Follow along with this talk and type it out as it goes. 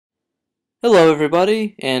Hello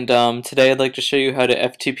everybody, and today I'd like to show you how to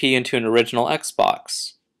FTP into an original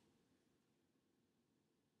Xbox.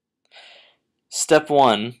 Step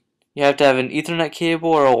 1. You have to have an Ethernet cable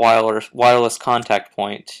or a wireless contact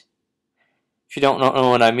point. If you don't know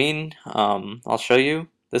what I mean, I'll show you.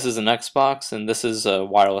 This is an Xbox and this is a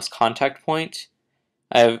wireless contact point.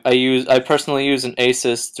 I personally use an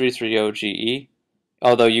Asus 330GE,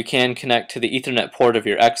 although you can connect to the Ethernet port of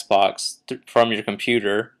your Xbox from your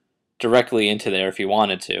computer directly into there if you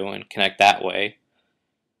wanted to and connect that way.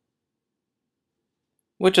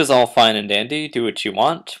 Which is all fine and dandy, do what you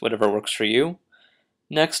want, whatever works for you.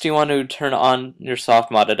 Next you want to turn on your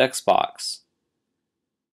soft-modded Xbox.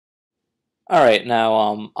 Alright,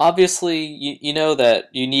 now obviously you know that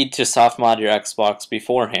you need to soft-mod your Xbox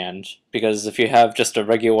beforehand, because if you have just a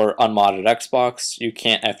regular unmodded Xbox, you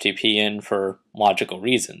can't FTP in for logical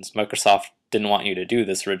reasons. Microsoft didn't want you to do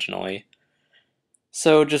this originally.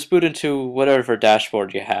 So just boot into whatever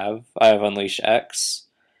dashboard you have. I have Unleash X.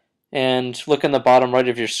 And look in the bottom right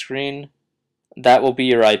of your screen. That will be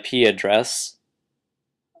your IP address.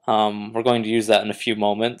 We're going to use that in a few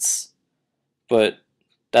moments, but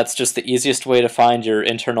that's just the easiest way to find your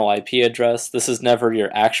internal IP address. This is never your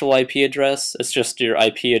actual IP address, it's just your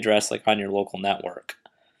IP address like on your local network.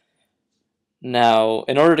 Now,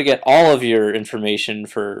 in order to get all of your information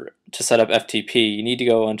to set up FTP, you need to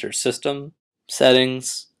go under System,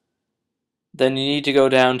 Settings, then you need to go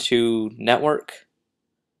down to Network,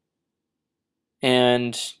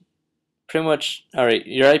 and pretty much, alright,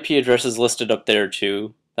 your IP address is listed up there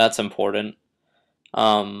too. That's important.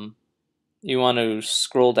 You want to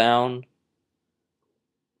scroll down.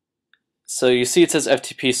 So you see it says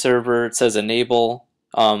FTP server, it says enable.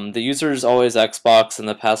 The user is always Xbox and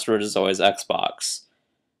the password is always Xbox.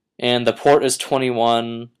 And the port is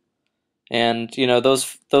 21. And you know,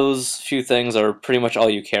 those few things are pretty much all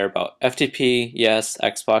you care about. FTP, yes,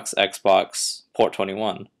 Xbox, port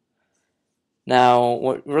 21. Now,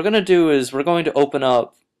 what we're going to do is we're going to open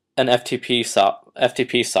up an FTP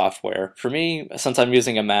software. For me, since I'm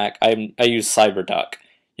using a Mac, I use CyberDuck.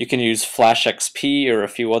 You can use FlashXP or a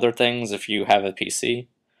few other things if you have a PC.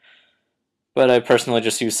 But I personally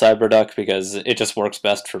just use CyberDuck because it just works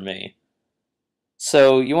best for me.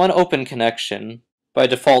 So you want to open connection. By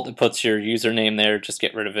default, it puts your username there. Just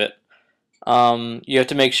get rid of it. You have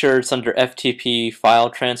to make sure it's under FTP File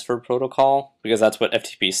Transfer Protocol, because that's what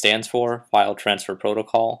FTP stands for, File Transfer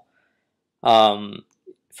Protocol. For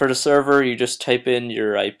the server, you just type in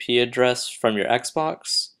your IP address from your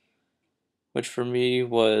Xbox, which for me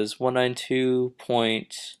was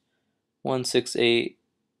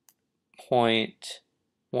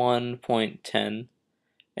 192.168.1.10.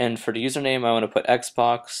 And for the username, I want to put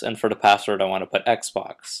Xbox, and for the password, I want to put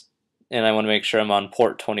Xbox. And I want to make sure I'm on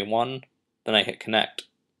port 21, then I hit connect.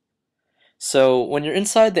 So when you're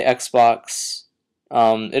inside the Xbox,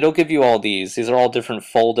 it'll give you all these. These are all different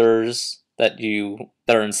folders that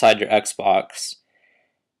are inside your Xbox.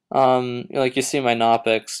 Like you see my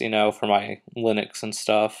Knoppix, for my Linux and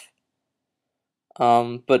stuff.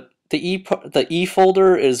 But the E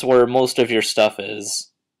folder is where most of your stuff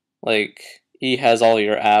is. Like E has all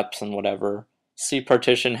your apps and whatever. C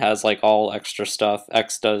partition has like all extra stuff.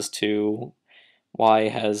 X does too. Y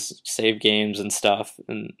has save games and stuff,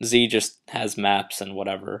 and Z just has maps and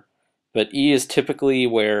whatever. But E is typically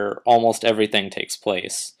where almost everything takes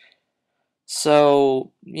place.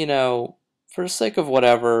 So, for the sake of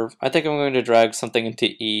whatever, I think I'm going to drag something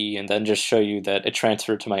into E and then just show you that it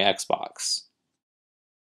transferred to my Xbox.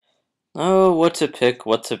 Oh, what to pick,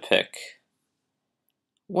 what to pick.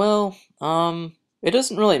 Well, it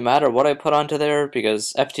doesn't really matter what I put onto there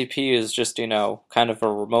because FTP is just, kind of a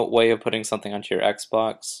remote way of putting something onto your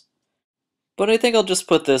Xbox. But I think I'll just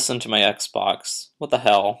put this into my Xbox. What the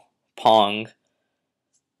hell? Pong.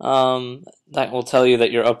 That will tell you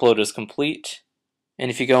that your upload is complete. And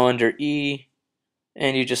if you go under E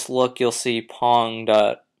and you just look, you'll see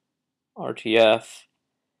pong.rtf.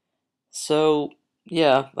 So,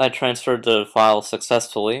 yeah, I transferred the file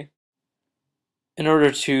successfully. In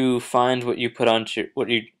order to find what you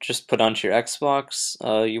just put onto your Xbox,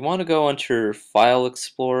 you want to go onto your File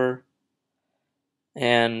Explorer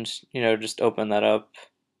and just open that up.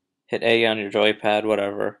 Hit A on your joypad,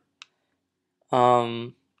 whatever.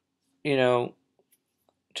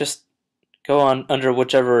 Just go on under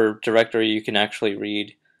whichever directory you can actually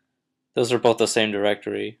read. Those are both the same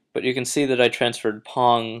directory, but you can see that I transferred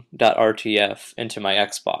pong.rtf into my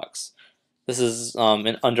Xbox. This is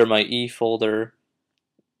under my E folder,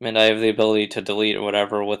 and I have the ability to delete or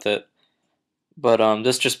whatever with it. But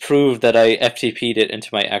this just proved that I FTP'd it into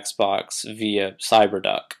my Xbox via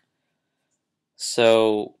CyberDuck.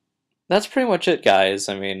 So that's pretty much it, guys.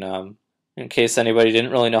 I mean, in case anybody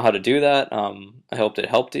didn't really know how to do that, I hoped it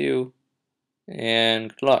helped you, and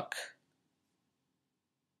good luck.